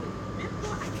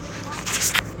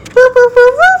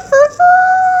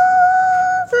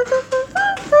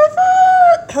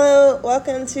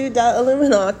into The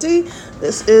Illuminati.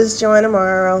 This is Joanna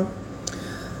Morrow.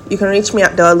 You can reach me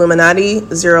at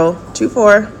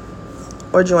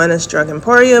theilluminati024 or Joanna's Drug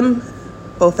Emporium,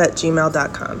 both at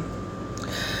gmail.com.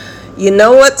 You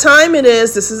know what time it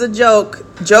is. This is a joke.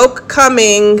 Joke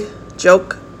coming.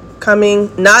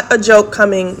 Not a joke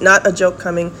coming.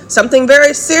 Something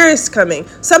very serious coming.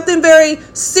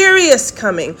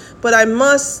 But I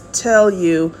must tell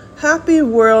you, Happy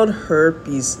World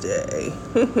Herpes Day.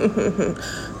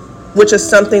 Which is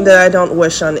something that I don't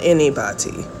wish on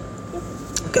anybody.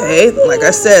 Okay? Like I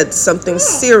said, something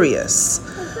serious.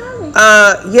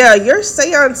 Your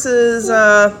seances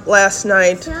last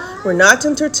night were not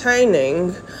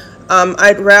entertaining.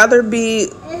 I'd rather be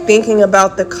thinking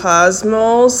about the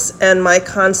cosmos and my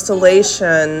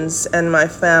constellations and my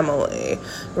family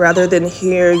rather than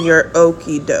hear your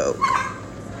okie doke.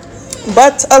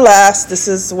 But alas, this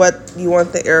is what you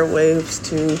want the airwaves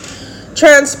to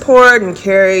transport and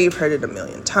carry. You've heard it a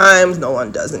million times. No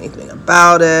one does anything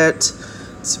about it.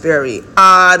 It's very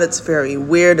odd. It's very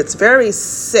weird. It's very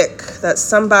sick that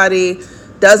somebody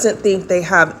doesn't think they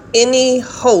have any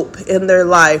hope in their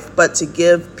life but to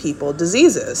give people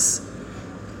diseases.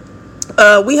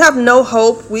 We have no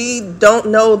hope. We don't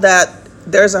know that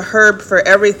there's a herb for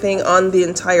everything on the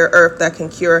entire earth that can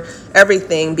cure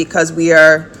everything because we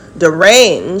are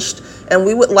deranged, and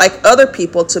we would like other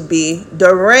people to be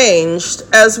deranged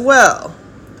as well.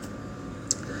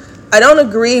 I don't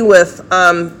agree with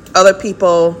other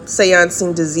people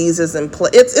seancing diseases and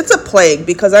it's a plague,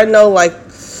 because I know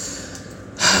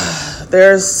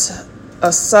there's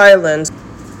a silence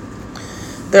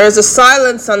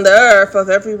on the earth of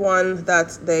everyone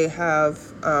that they have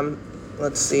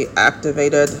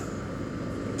activated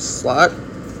slot.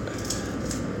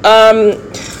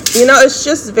 It's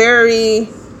just very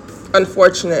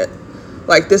unfortunate.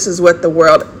 Like, this is what the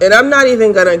world, and I'm not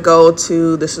even gonna go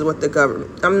to this is what the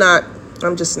government,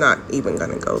 I'm just not even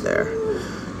gonna go there.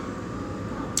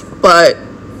 But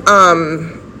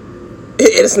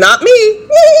it's not me.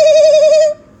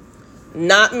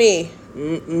 Not me.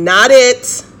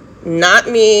 Not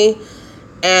me.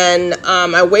 And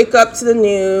I wake up to the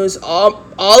news. All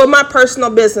of my personal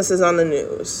business is on the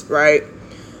news, right?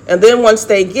 And then once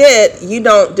they get, you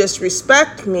don't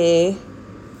disrespect me,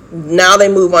 now they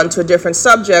move on to a different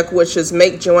subject, which is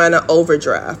make Joanna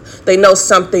overdraft. They know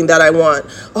something that I want.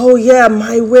 Oh yeah,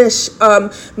 my wish,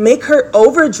 make her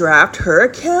overdraft her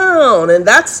account. And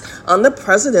that's on the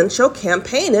presidential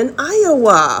campaign in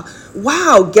Iowa.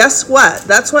 Wow, guess what?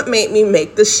 That's what made me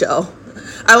make the show.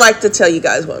 I like to tell you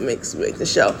guys what makes me make the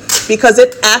show, because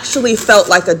it actually felt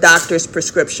like a doctor's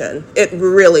prescription. It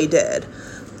really did.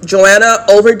 Joanna,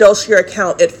 overdose your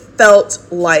account. It felt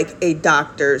like a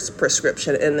doctor's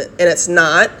prescription, and it's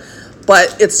not,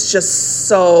 but it's just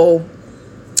so,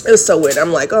 it was so weird.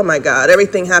 I'm like, oh my God,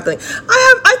 everything happening. I feel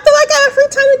like I have free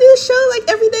time to do a show like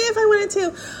every day if I wanted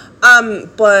to.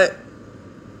 But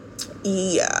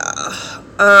yeah,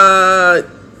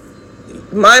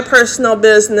 my personal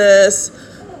business,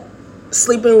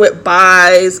 sleeping with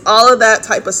buys, all of that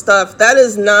type of stuff, that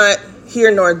is not here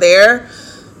nor there.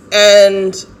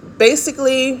 And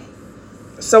basically,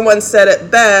 someone said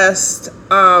it best,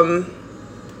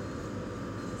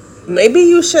 maybe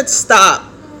you should stop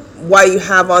while you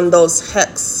have on those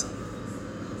hex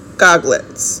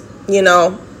goglets,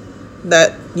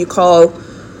 that you call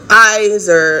eyes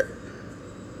or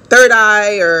third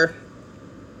eye or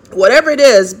whatever it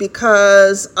is,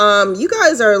 because you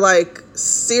guys are like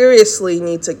seriously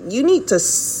need to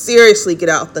seriously get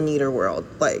out the neater world,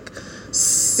 like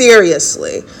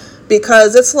seriously.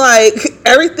 Because it's like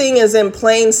everything is in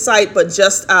plain sight, but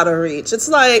just out of reach. It's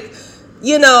like,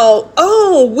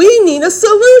 oh, we need a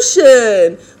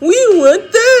solution. We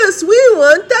want this. We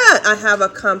want that. I have a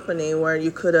company where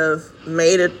you could have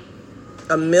made it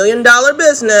 $1 million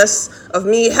business of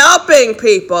me helping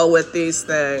people with these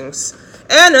things.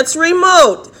 And it's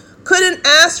remote. Couldn't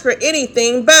ask for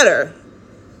anything better.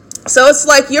 So it's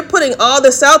like you're putting all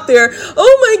this out there.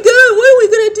 Oh my God, what are we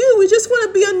going to do? We just want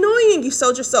to be annoying, you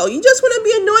sold your soul. You just want to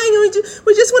be annoying, and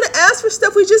we just want to ask for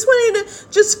stuff. We just want to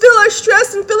just feel our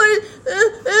stress and feel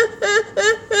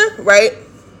our, right?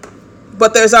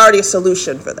 But there's already a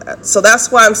solution for that. So that's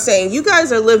why I'm saying you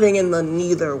guys are living in the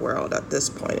neither world at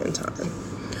this point in time.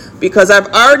 Because I've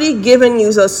already given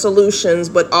you the solutions,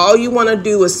 but all you want to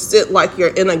do is sit like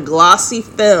you're in a glossy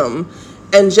film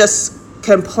and just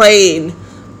complain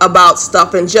about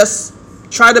stuff and just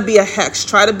try to be a hex,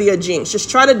 try to be a jinx, just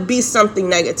try to be something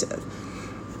negative.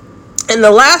 And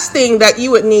the last thing that you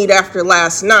would need after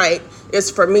last night is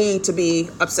for me to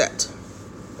be upset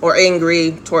or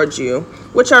angry towards you,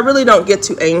 which I really don't get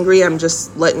too angry. I'm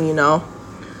just letting you know.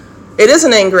 It is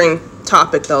an angering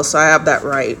topic though, so I have that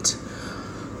right.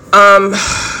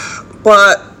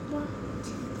 But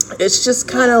it's just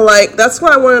kind of like, that's why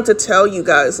I wanted to tell you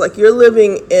guys, like, you're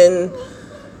living in,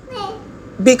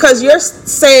 because you're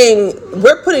saying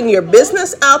we're putting your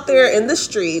business out there in the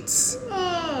streets,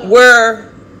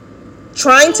 we're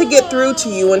trying to get through to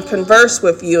you and converse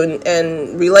with you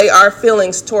and relay our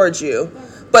feelings towards you,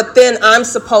 but then I'm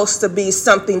supposed to be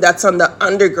something that's on the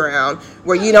underground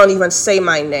where you don't even say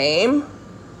my name,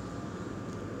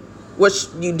 which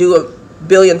you do a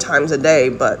billion times a day,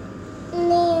 but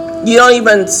you don't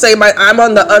even say I'm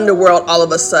on the underworld all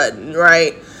of a sudden,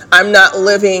 right? I'm not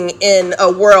living in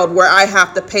a world where I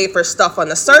have to pay for stuff on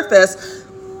the surface.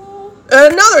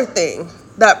 Another thing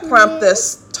that prompts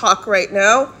this talk right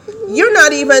now, you're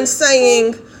not even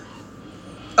saying,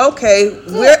 okay,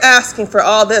 we're asking for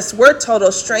all this. We're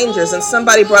total strangers. And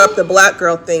somebody brought up the black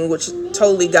girl thing, which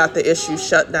totally got the issue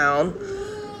shut down,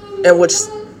 and which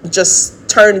just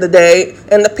turned the day.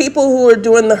 And the people who were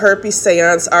doing the herpes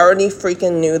seance already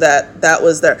freaking knew that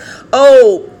was there.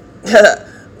 Oh,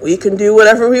 we can do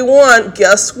whatever we want.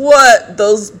 Guess what?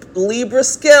 Those Libra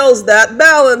scales, that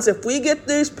balance, if we get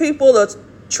these people to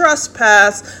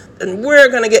trespass, then we're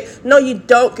going to get... No, you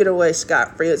don't get away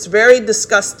scot-free. It's very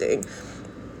disgusting.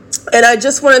 And I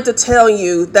just wanted to tell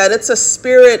you that it's a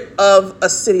spirit of a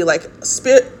city. Like,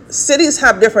 cities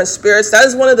have different spirits. That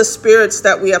is one of the spirits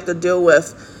that we have to deal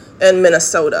with in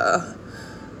Minnesota.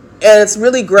 And it's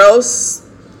really gross.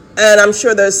 And I'm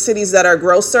sure there's cities that are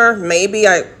grosser. Maybe.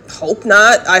 I hope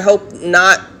not. I hope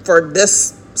not for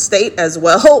this state as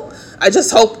well. I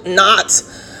just hope not.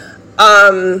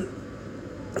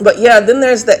 But yeah, then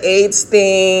there's the AIDS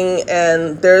thing,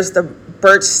 and there's the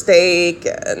birch steak,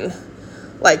 and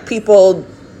like people,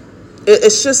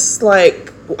 it's just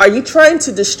like, are you trying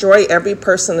to destroy every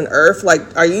person on earth?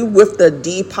 Like, are you with the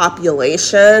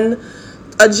depopulation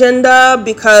agenda?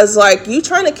 Because like, you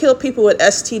trying to kill people with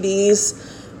STDs,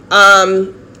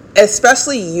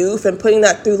 especially youth, and putting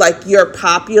that through like you're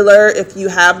popular if you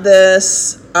have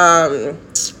this,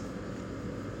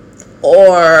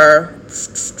 or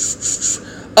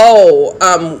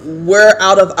we're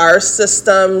out of our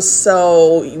system,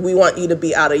 so we want you to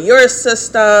be out of your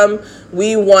system.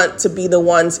 We want to be the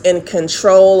ones in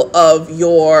control of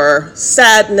your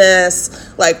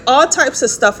sadness, like all types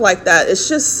of stuff like that. It's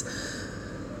just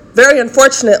very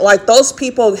unfortunate. Like, those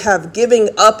people have given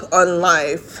up on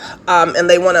life, and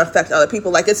they want to affect other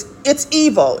people. Like, it's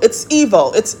evil. It's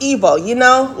evil. It's evil. You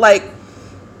know, like,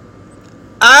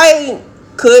 I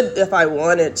could, if I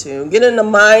wanted to, get in the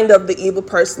mind of the evil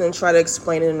person and try to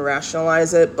explain it and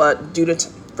rationalize it, but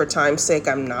for time's sake,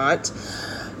 I'm not.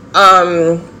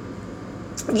 I'm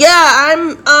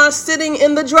sitting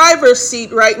in the driver's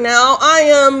seat right now. I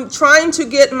am trying to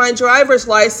get my driver's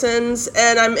license,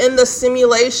 and I'm in the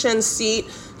simulation seat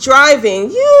driving.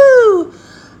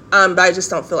 But I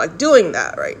just don't feel like doing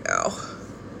that right now.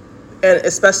 And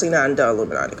especially not in the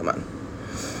Illuminati. Come on.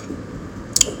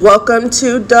 Welcome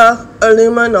to the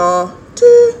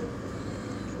Illuminati.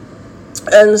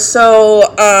 And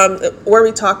so, where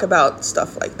we talk about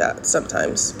stuff like that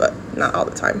sometimes, but not all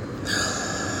the time.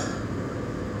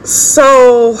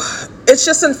 So, it's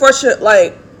just unfortunate,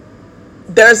 like,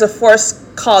 there's a force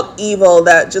called evil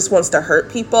that just wants to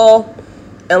hurt people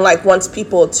and, like, wants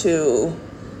people to,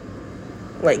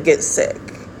 like, get sick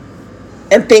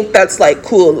and think that's, like,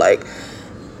 cool. Like,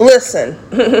 listen,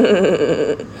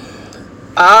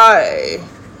 I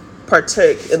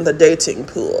partake in the dating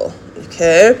pool,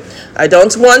 okay? I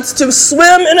don't want to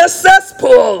swim in a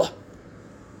cesspool.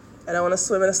 I don't want to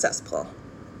swim in a cesspool.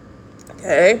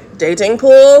 Okay? Dating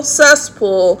pool,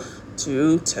 cesspool,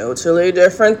 two totally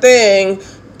different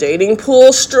things. Dating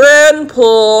pool, strand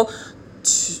pool,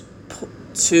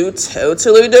 two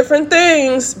totally different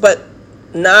things, but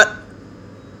not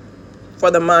for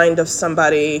the mind of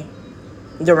somebody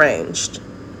deranged.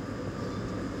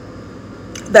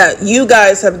 That you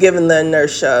guys have given the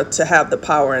inertia to have the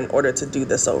power in order to do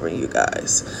this over you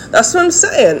guys. That's what I'm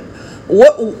saying.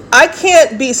 I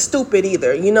can't be stupid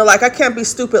either. You know, like, I can't be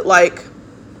stupid like,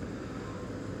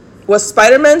 was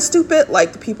Spider-Man stupid?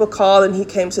 Like, the people called and he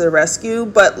came to the rescue.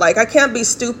 But, like, I can't be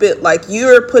stupid like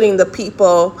you're putting the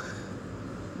people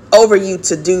over you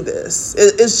to do this.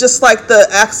 It's just like the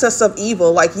access of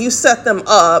evil. Like, you set them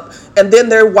up, and then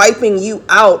they're wiping you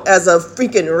out as a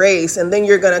freaking race, and then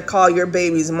you're gonna call your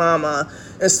baby's mama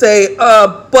and say,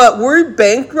 but we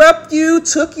bankrupt you,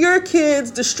 took your kids,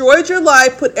 destroyed your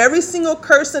life, put every single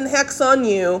curse and hex on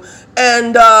you,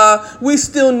 and we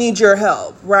still need your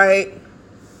help, right?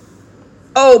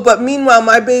 Oh, but meanwhile,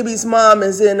 my baby's mom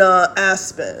is in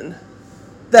Aspen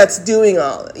that's doing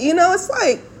all that. You know, it's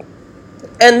like,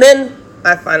 And then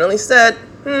I finally said,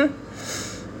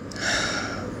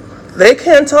 they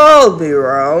can't all be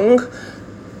wrong.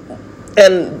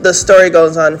 And the story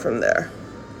goes on from there.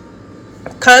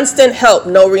 Constant help,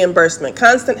 no reimbursement.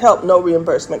 Constant help, no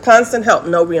reimbursement. Constant help,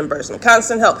 no reimbursement.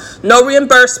 Constant help, no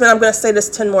reimbursement. I'm going to say this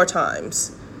 10 more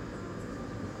times.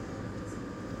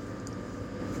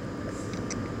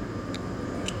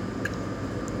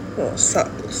 Oh,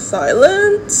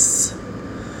 silence.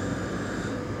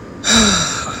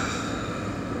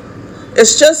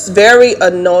 It's just very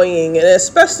annoying, and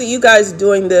especially you guys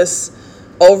doing this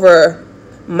over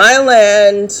my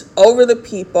land, over the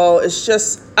people. It's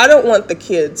just, I don't want the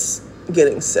kids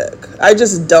getting sick. I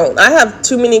just don't. I have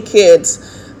too many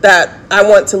kids that I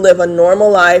want to live a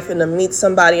normal life and to meet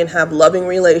somebody and have loving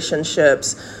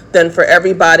relationships than for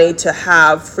everybody to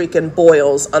have freaking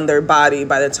boils on their body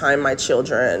by the time my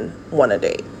children want to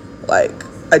date. Like,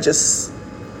 I just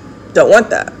don't want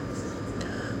that.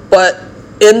 But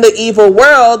in the evil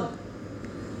world,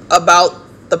 about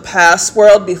the past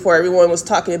world, before everyone was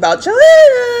talking about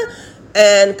Joanna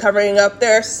and covering up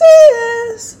their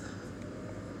sins,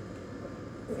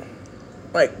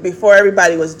 like before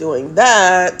everybody was doing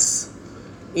that,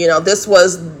 you know, this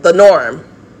was the norm.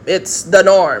 It's the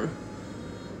norm.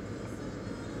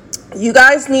 You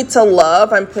guys need to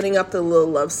love. I'm putting up the little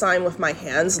love sign with my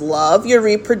hands. Love your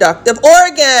reproductive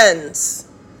organs.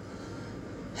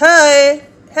 Hey,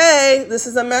 this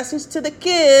is a message to the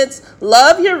kids.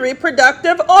 Love your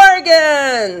reproductive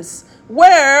organs.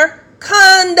 Wear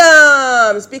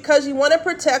condoms because you want to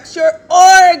protect your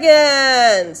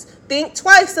organs. Think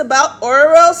twice about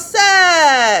oral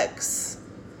sex.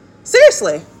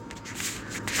 Seriously.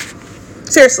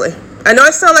 I know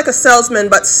I sound like a salesman,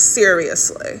 but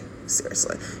seriously.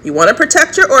 You want to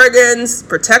protect your organs,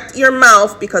 protect your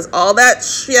mouth, because all that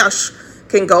shush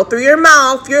can go through your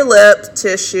mouth, your lip,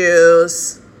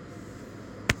 tissues.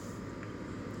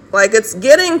 Like, it's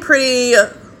getting pretty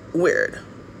weird.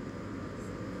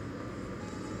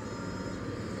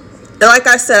 And like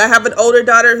I said, I have an older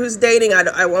daughter who's dating.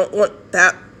 I won't want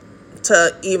that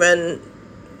to even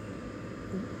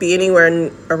be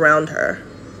anywhere around her.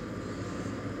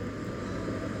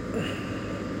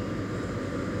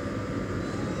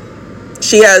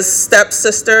 She has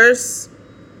stepsisters.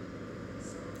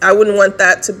 I wouldn't want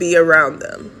that to be around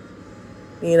them.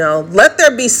 You know, let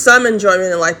there be some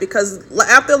enjoyment in life, because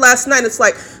after last night, it's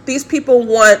like these people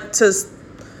want to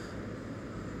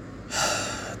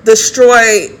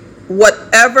destroy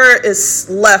whatever is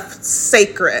left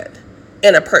sacred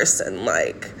in a person.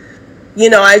 Like, you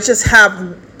know, I just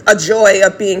have a joy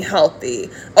of being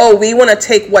healthy. Oh, we want to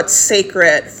take what's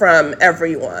sacred from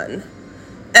everyone.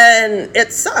 And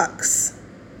it sucks.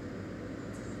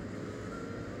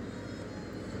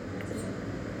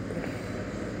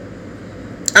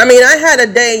 I mean, I had a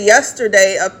day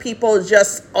yesterday of people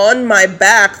just on my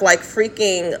back like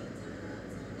freaking,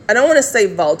 I don't want to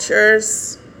say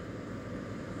vultures,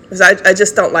 because I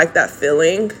just don't like that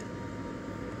feeling.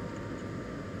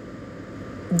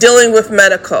 Dealing with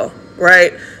medical,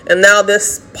 right? And now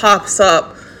this pops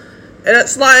up. And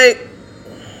it's like,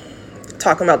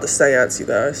 talking about the seance, you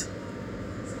guys.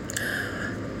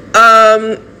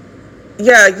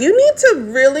 Yeah, you need to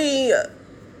really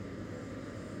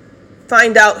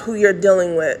find out who you're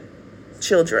dealing with.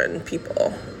 Children,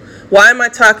 people. Why am I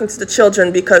talking to the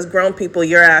children? Because grown people,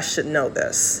 your ass should know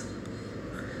this.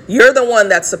 You're the one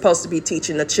that's supposed to be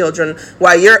teaching the children,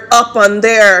 while you're up on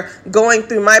there going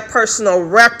through my personal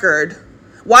record.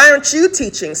 Why aren't you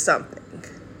teaching something?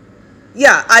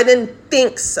 Yeah, I didn't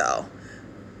think so.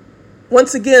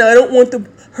 Once again, I don't want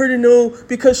her to know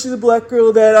because she's a black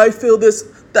girl that I feel this,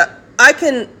 that. I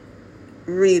can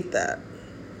read that.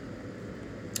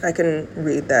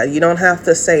 You don't have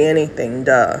to say anything,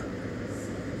 duh.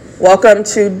 Welcome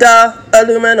to Duh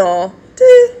Illuminal.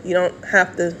 You don't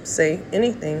have to say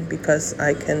anything because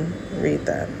I can read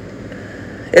that.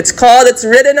 It's called It's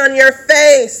Written on Your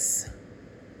Face.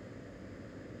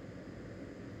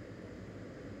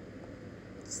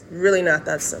 It's really not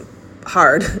that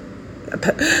hard.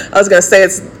 I was going to say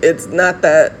it's not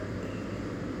that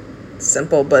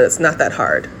simple, but it's not that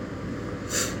hard.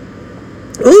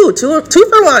 Ooh, two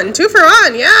for one. 2 for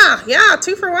 1. Yeah,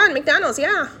 2 for 1. McDonald's,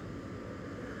 yeah.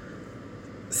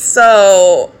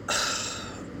 So,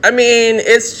 I mean,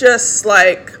 it's just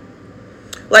like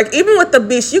even with the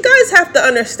beach, you guys have to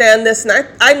understand this. And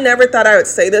I never thought I would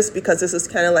say this because this is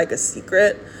kind of like a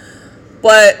secret.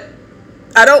 But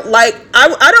I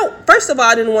don't, first of all,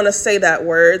 I didn't want to say that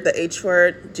word, the H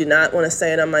word. Do not want to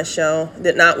say it on my show.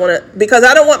 Did not want to, because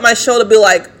I don't want my show to be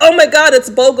like, oh my God, it's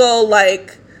BOGO,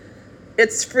 like,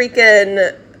 it's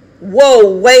freaking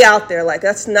whoa, way out there. Like,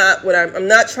 that's not what I'm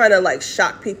not trying to like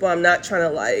shock people. I'm not trying to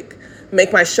like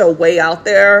make my show way out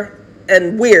there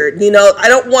and weird. You know, I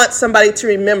don't want somebody to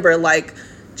remember like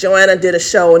Joanna did a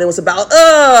show and it was about,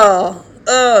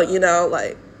 you know,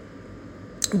 like,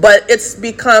 but it's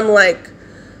become like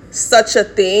such a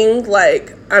thing.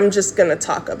 Like, I'm just going to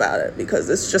talk about it because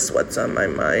it's just what's on my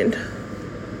mind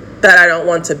that I don't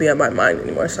want to be on my mind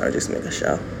anymore. So I just make a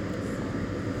show.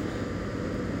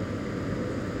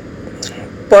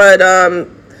 But,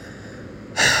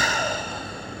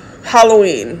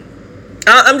 Halloween,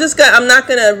 I'm not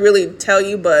going to really tell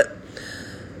you, but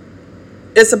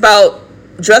it's about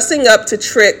dressing up to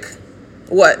trick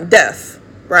death,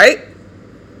 right?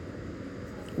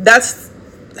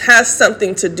 Has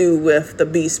something to do with the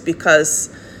beast, because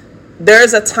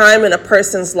there's a time in a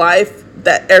person's life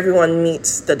that everyone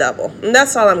meets the devil. And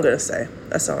that's all I'm going to say.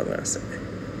 That's all I'm going to say.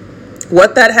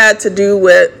 What that had to do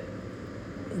with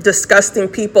disgusting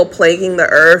people plaguing the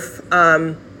earth,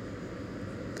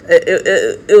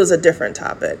 it was a different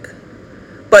topic.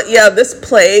 But yeah, this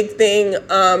plague thing,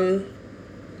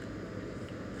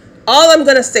 all I'm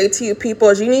going to say to you people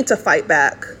is you need to fight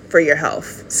back for your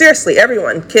health. Seriously,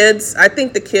 everyone. Kids, I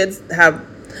think the kids have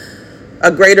a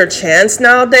greater chance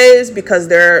nowadays because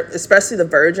they're, especially the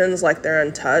virgins, like they're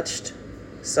untouched.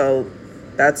 So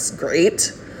that's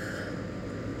great.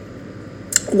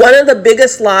 One of the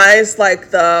biggest lies,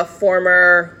 like the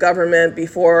former government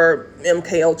before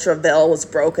MK Ultra veil was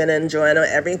broken and Joanna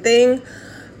everything,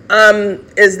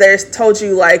 is they told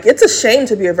you like, it's a shame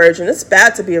to be a virgin. It's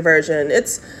bad to be a virgin.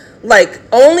 It's like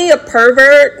only a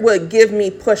pervert would give me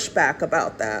pushback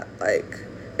about that. Like,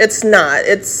 it's not.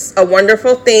 It's a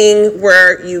wonderful thing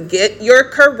where you get your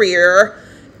career,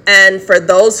 and for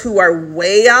those who are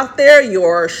way out there,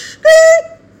 you're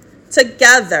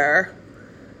together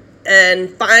and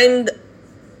find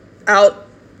out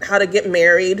how to get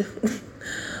married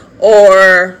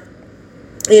or,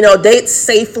 you know, date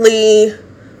safely.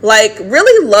 Like,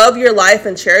 really love your life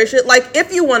and cherish it. Like,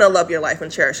 if you want to love your life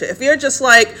and cherish it. If you're just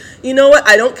like, you know what,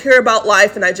 I don't care about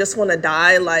life and I just want to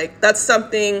die, like, that's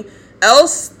something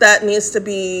else that needs to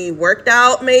be worked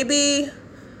out, maybe.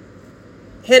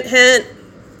 Hint, hint.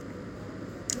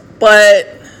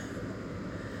 But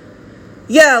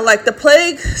yeah, like the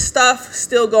plague stuff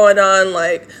still going on.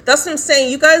 Like, that's what I'm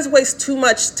saying. You guys waste too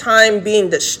much time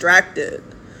being distracted.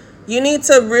 You need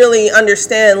to really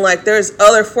understand, like, there's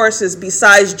other forces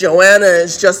besides Joanna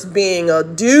is just being a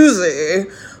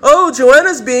doozy. Oh,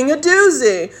 Joanna's being a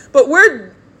doozy. But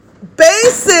we're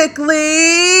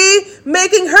basically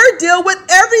making her deal with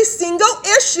every single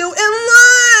issue in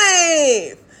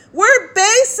life. We're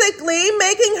basically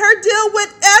making her deal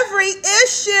with every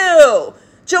issue.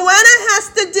 Joanna has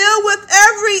to deal with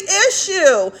every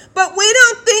issue, but we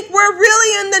don't think we're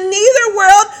really in the neither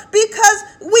world because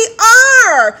we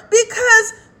are,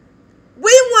 because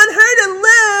we want her to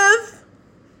live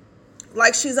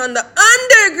like she's on the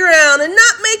underground and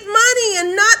not make money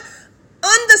and not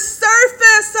on the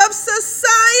surface of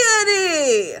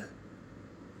society.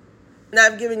 And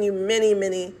I've given you many,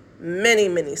 many, many,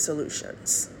 many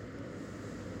solutions.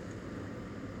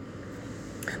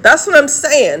 That's what I'm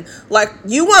saying. Like,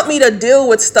 you want me to deal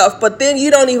with stuff, but then you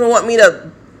don't even want me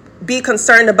to be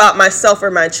concerned about myself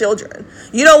or my children.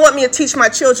 You don't want me to teach my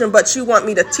children, but you want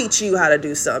me to teach you how to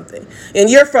do something. And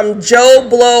you're from Joe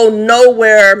Blow,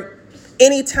 nowhere,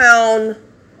 any town,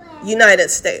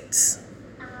 United States.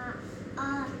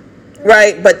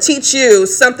 Right? But teach you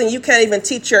something you can't even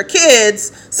teach your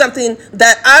kids, something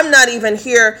that I'm not even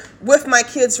here with my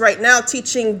kids right now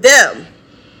teaching them.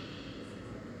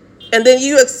 And then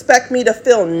you expect me to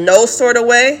feel no sort of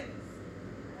way?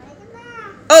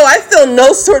 Oh, I feel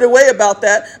no sort of way about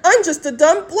that. I'm just a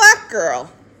dumb black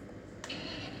girl.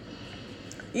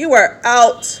 You are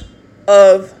out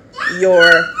of your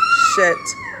shit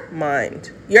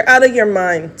mind. You're out of your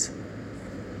mind.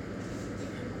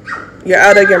 You're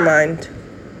out of your mind.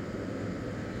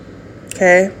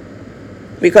 Okay?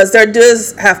 Because there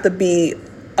does have to be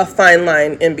a fine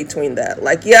line in between that.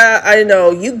 Like, yeah, I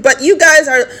know you, but you guys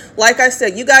are, like I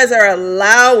said, you guys are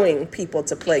allowing people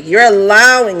to play. You're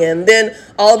allowing it. And then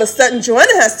all of a sudden,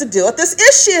 Joanna has to deal with this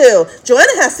issue.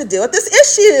 Joanna has to deal with this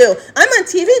issue. I'm on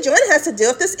TV. Joanna has to deal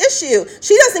with this issue.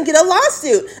 She doesn't get a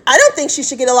lawsuit. I don't think she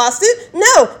should get a lawsuit.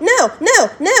 No.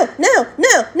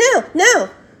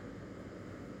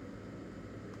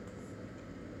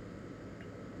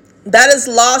 That is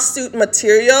lawsuit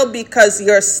material because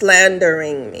you're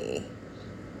slandering me.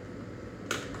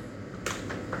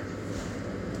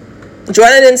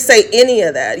 Joanna didn't say any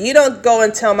of that. You don't go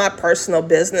and tell my personal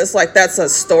business like that's a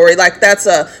story, like that's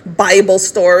a Bible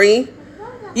story.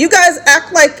 You guys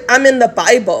act like I'm in the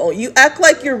Bible. You act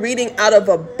like you're reading out of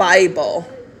a Bible.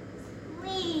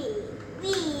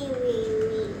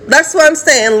 That's what I'm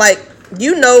saying. Like,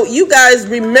 you guys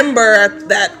remember at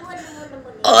that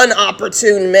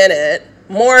unopportune minute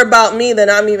more about me than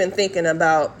I'm even thinking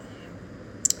about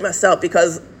myself,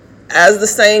 because as the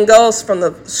saying goes from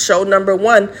the show number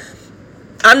 1,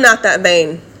 I'm not that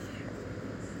vain.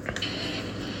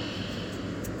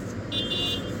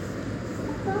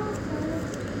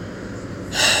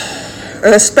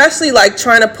 And especially like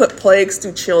trying to put plagues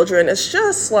through children. It's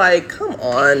just like, come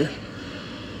on.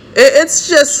 It's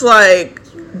just like,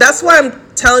 that's why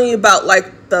I'm telling you about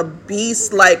like the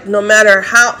beast. Like, no matter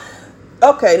how,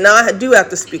 okay, now I do have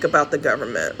to speak about the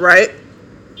government, right?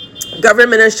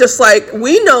 Government is just like,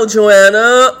 we know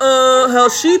Joanna, how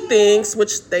she thinks,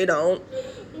 which they don't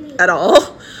at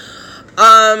all.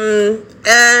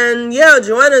 And yeah,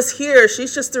 Joanna's here.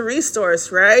 She's just a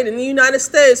resource, right? In the United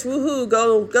States, woohoo,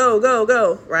 go, go, go,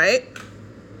 go, right?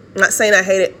 I'm not saying I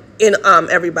hate it in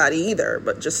everybody either,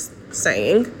 but just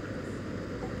saying.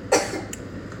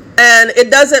 And it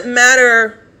doesn't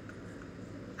matter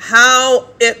how,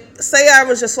 say I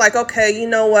was just like, okay, you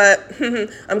know what?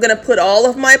 I'm going to put all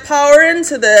of my power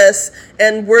into this,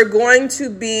 and we're going to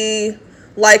be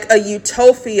like a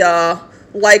utopia,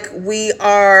 like we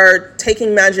are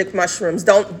taking magic mushrooms.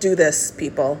 Don't do this,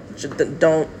 people.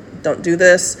 Don't do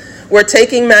this. We're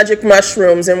taking magic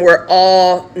mushrooms and we're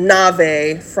all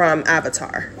Na'vi from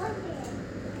Avatar.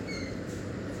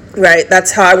 Right?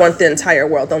 That's how I want the entire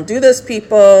world. Don't do this,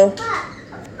 people.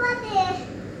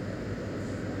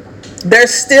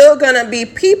 There's still going to be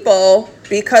people,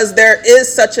 because there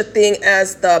is such a thing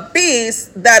as the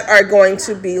beast, that are going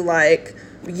to be like,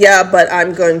 yeah, but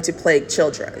I'm going to plague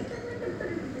children.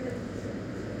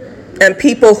 And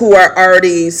people who are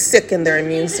already sick in their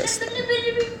immune system.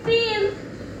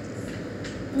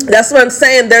 That's what I'm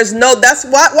saying. That's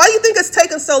why you think it's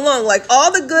taken so long. Like,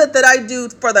 all the good that I do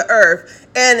for the earth,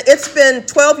 and it's been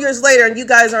 12 years later, and you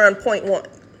guys are on point 1.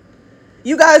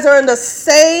 You guys are in the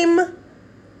same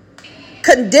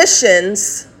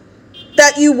conditions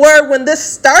that you were when this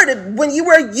started, when you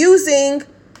were using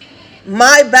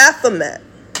my Baphomet.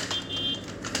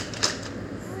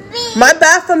 My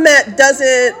Baphomet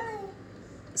doesn't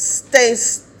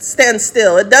stand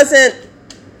still. It doesn't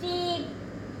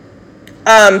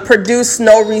produce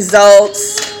no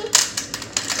results.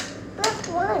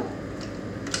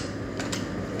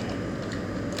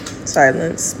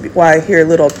 Silence. Why I hear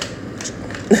little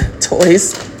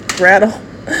toys rattle.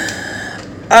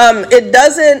 It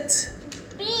doesn't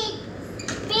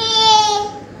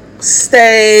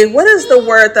stay. What is the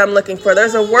word that I'm looking for?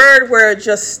 There's a word where it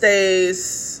just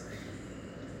stays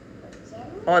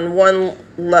on one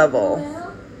level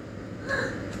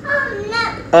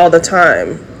all the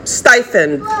time.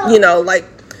 Stifled, like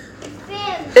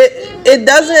it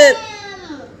doesn't.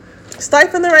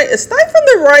 Stifle is stifle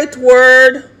the right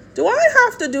word? Do I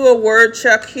have to do a word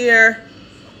check here?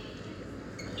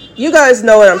 You guys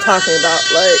know what I'm talking about.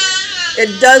 Like,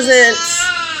 it doesn't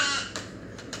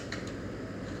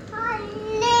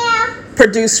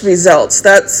produce results.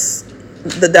 That's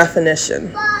the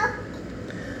definition.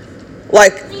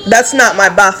 Like, that's not my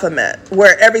Baphomet,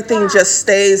 where everything just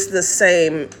stays the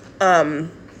same.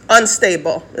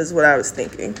 Unstable is what I was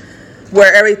thinking.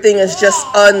 Where everything is just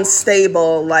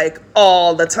unstable, like,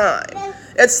 all the time.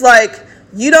 It's like,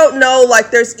 you don't know, like,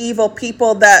 there's evil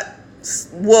people that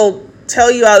will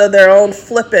tell you out of their own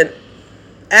flippant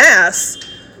ass,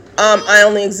 I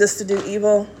only exist to do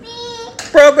evil.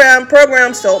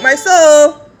 Program stole my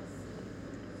soul.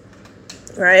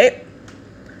 Right?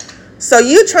 So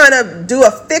you trying to do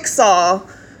a fix-all.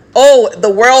 Oh, the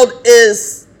world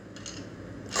is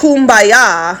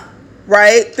kumbaya,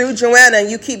 right? Through Joanna,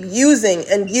 and you keep using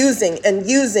and using and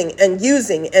using and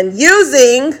using and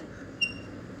using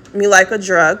me like a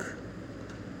drug.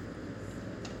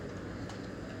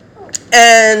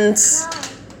 And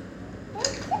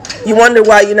you wonder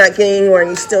why you're not getting anywhere,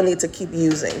 and you still need to keep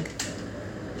using.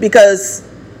 Because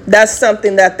that's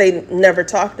something that they never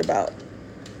talked about.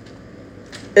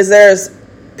 Is there's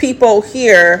people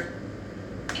here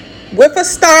with a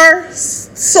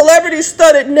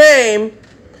celebrity-studded name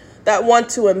that want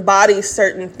to embody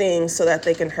certain things so that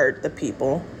they can hurt the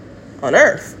people on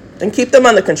Earth and keep them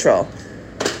under control.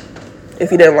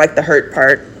 If you didn't like the hurt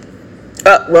part.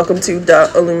 Welcome to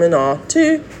the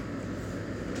Illuminati.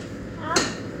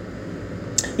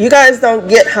 You guys don't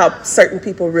get how certain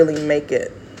people really make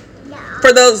it.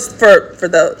 For those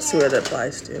who it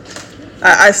applies to.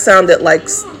 I sounded like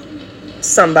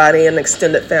somebody, an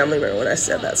extended family member, when I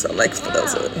said that. So I'm like, for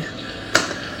those of you.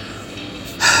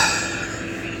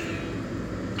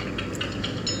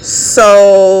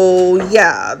 So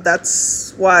yeah,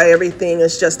 that's why everything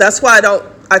is just, that's why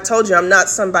I told you I'm not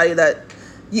somebody that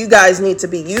you guys need to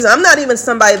be using. I'm not even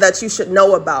somebody that you should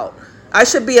know about. I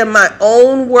should be in my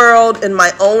own world, in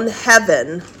my own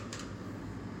heaven.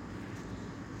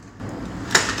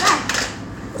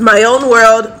 My own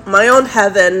world, my own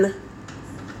heaven,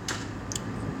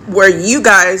 where you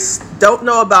guys don't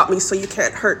know about me, so you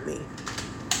can't hurt me.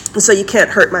 And so you can't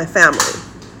hurt my family.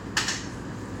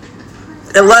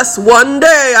 Unless one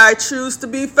day I choose to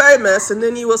be famous, and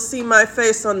then you will see my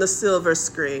face on the silver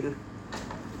screen.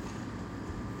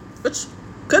 Which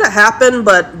could have happened,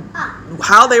 but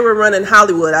how they were running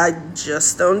Hollywood, I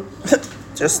just don't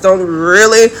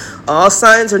really, all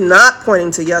signs are not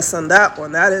pointing to yes on that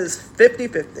one. That is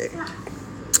 50-50.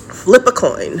 Flip a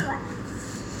coin.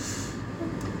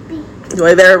 The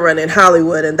way they're running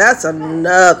Hollywood, and that's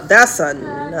another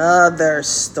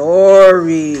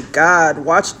story. God,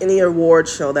 watch any award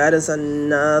show. That is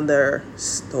another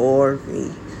story.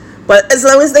 But as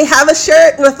long as they have a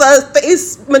shirt with a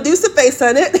face, Medusa face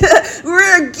on it,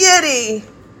 we're giddy.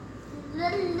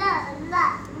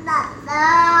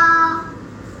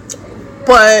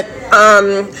 But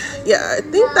yeah, I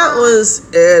think that was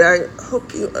it. I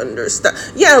hope you understand.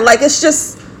 Yeah, like it's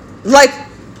just like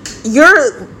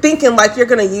you're thinking like you're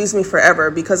gonna use me forever,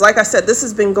 because like I said, this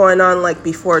has been going on like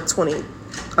before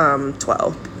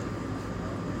 2012.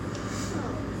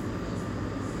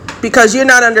 Because you're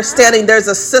not understanding there's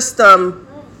a system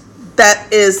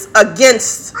that is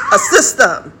against a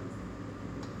system.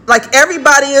 Like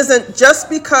everybody isn't, just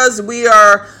because we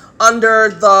are under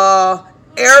the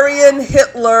Aryan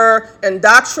Hitler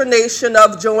indoctrination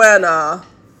of Joanna,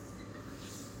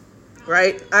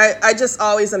 right? I just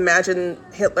always imagine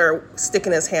Hitler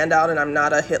sticking his hand out, and I'm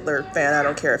not a Hitler fan. I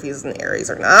don't care if he's an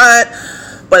Aries or not.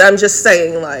 But I'm just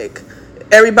saying, like,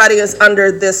 everybody is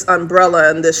under this umbrella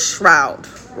and this shroud,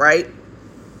 right,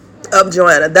 of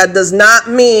Joanna. That does not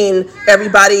mean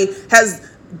everybody has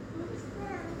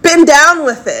been down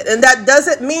with it. And that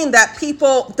doesn't mean that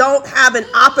people don't have an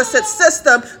opposite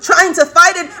system trying to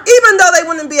fight it, even though they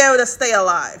wouldn't be able to stay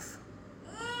alive.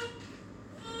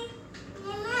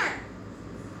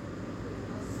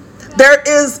 There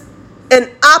is an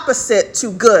opposite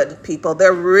to good, people.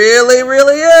 There really,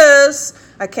 really is.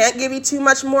 I can't give you too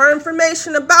much more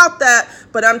information about that,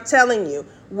 but I'm telling you,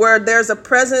 where there's a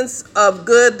presence of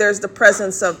good, there's the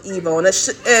presence of evil.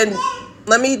 And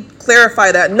let me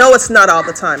clarify that. No, it's not all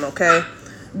the time, okay?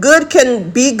 Good can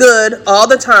be good all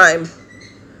the time,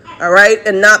 all right,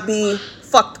 and not be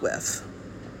fucked with.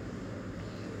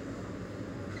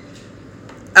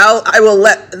 I will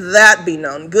let that be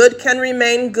known. Good can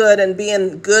remain good and be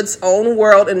in good's own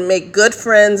world and make good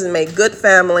friends and make good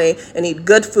family and eat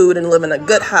good food and live in a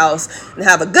good house and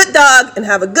have a good dog and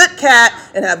have a good cat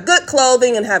and have good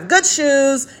clothing and have good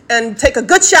shoes and take a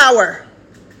good shower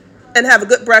and have a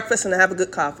good breakfast and have a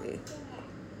good coffee.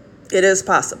 It is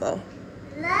possible.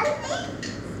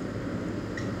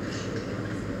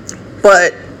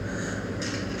 But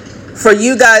for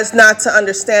you guys not to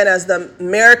understand, as the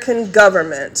American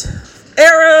government,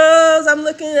 arrows, I'm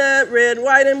looking at red,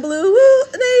 white, and blue,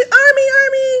 Army,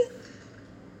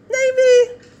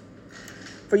 Navy.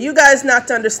 For you guys not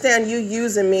to understand, you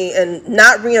using me and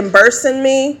not reimbursing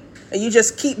me, and you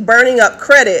just keep burning up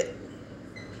credit.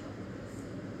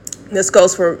 This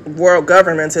goes for world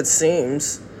governments, it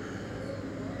seems.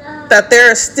 That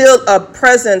there is still a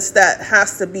presence that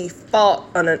has to be fought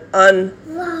on an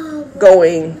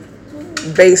ongoing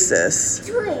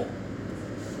basis.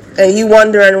 And you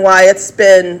wondering why it's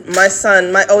been, my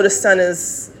oldest son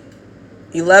is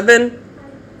 11,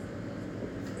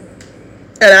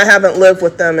 and I haven't lived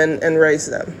with them and raised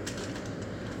them.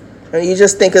 And you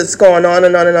just think it's going on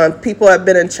and on and on. People have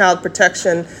been in child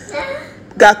protection,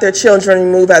 got their children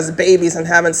removed as babies and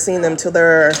haven't seen them till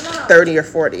they're 30 or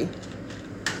 40.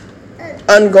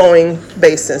 Ongoing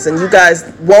basis. And you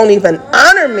guys won't even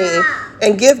honor me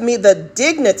and give me the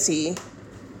dignity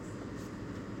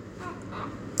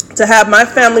to have my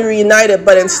family reunited,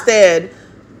 but instead,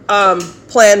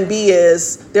 plan B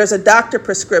is there's a doctor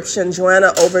prescription.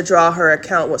 Joanna overdraw her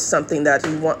account with something that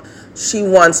she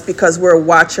wants because we're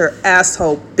watcher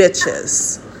asshole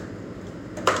bitches.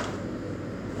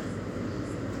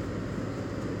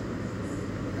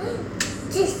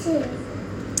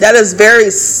 That is very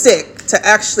sick to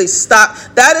actually stock.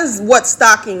 That is what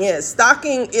stalking is.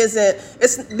 Stalking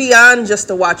it's beyond just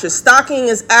a watcher. Stalking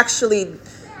is actually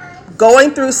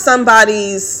going through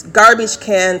somebody's garbage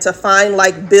can to find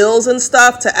like bills and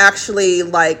stuff to actually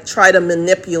like try to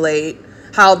manipulate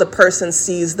how the person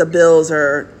sees the bills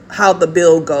or how the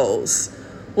bill goes.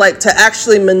 like to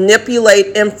actually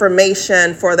manipulate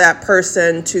information for that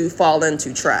person to fall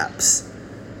into traps.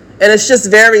 And it's just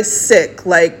very sick,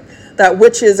 like that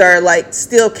witches are like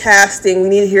still casting. We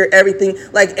need to hear everything.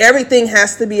 Like everything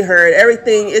has to be heard.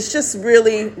 Everything. It's just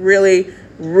really, really,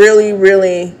 really,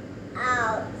 really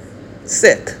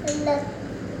sick.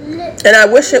 And I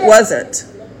wish it wasn't.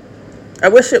 I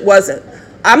wish it wasn't.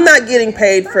 I'm not getting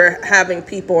paid for having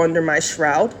people under my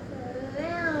shroud.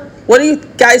 What do you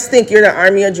guys think? You're the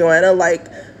army of Joanna? Like,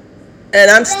 and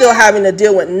I'm still having to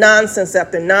deal with nonsense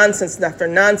after nonsense after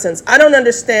nonsense. I don't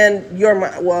understand your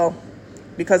mind. Well,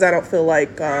 because I don't feel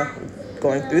like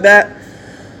going through that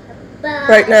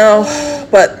right now.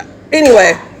 But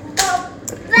anyway,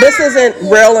 this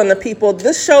isn't railing the people.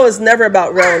 This show is never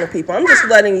about railing the people. I'm just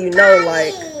letting you know,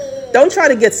 like, don't try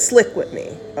to get slick with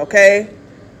me, okay?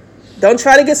 Don't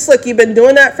try to get slick. You've been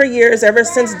doing that for years, ever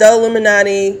since The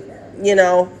Illuminati,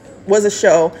 was a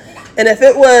show. And if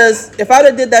I would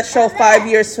have did that show 5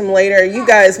 years from later, you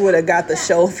guys would have got the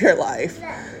show of your life.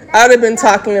 I would have been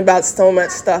talking about so much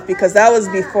stuff because that was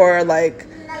before, like,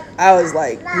 I was,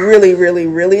 like, really, really,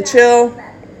 really chill.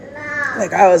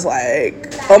 Like, I was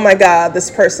like, oh, my God,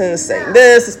 this person is saying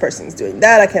this person's doing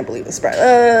that. I can't believe this.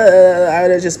 I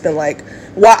would have just been like,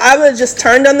 I would have just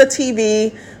turned on the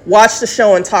TV, watched the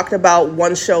show, and talked about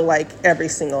one show, like, every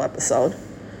single episode.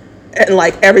 And,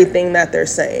 like, everything that they're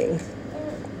saying.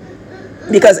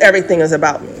 Because everything is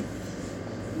about me.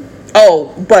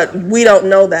 Oh, but we don't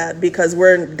know that because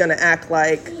we're going to act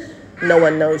like no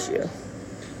one knows you.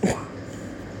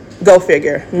 Go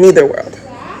figure. Neither world.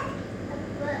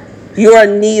 You are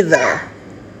neither.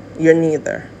 You're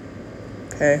neither.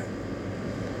 Okay?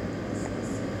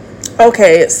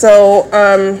 Okay, so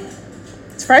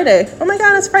it's Friday. Oh my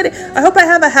God, it's Friday. I hope I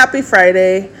have a happy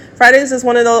Friday. Fridays is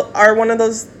one of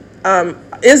those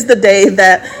is the day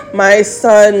that my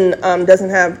son doesn't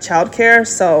have childcare,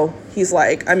 so he's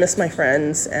like, I miss my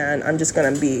friends, and I'm just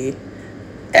gonna be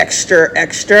extra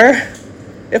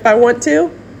if I want to.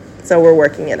 So we're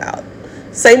working it out.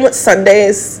 Same with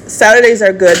Sundays. Saturdays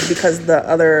are good because the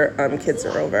other kids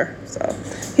are over. So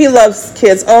he loves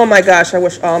kids. Oh my gosh, I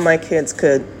wish all my kids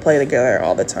could play together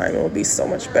all the time. It would be so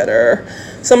much better,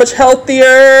 so much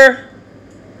healthier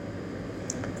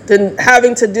than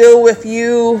having to deal with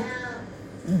you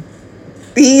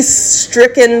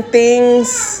beast-stricken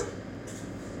things.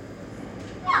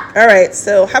 All right,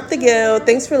 so have to go.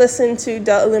 Thanks for listening to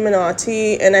The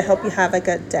Illuminati, and I hope you have a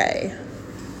good day.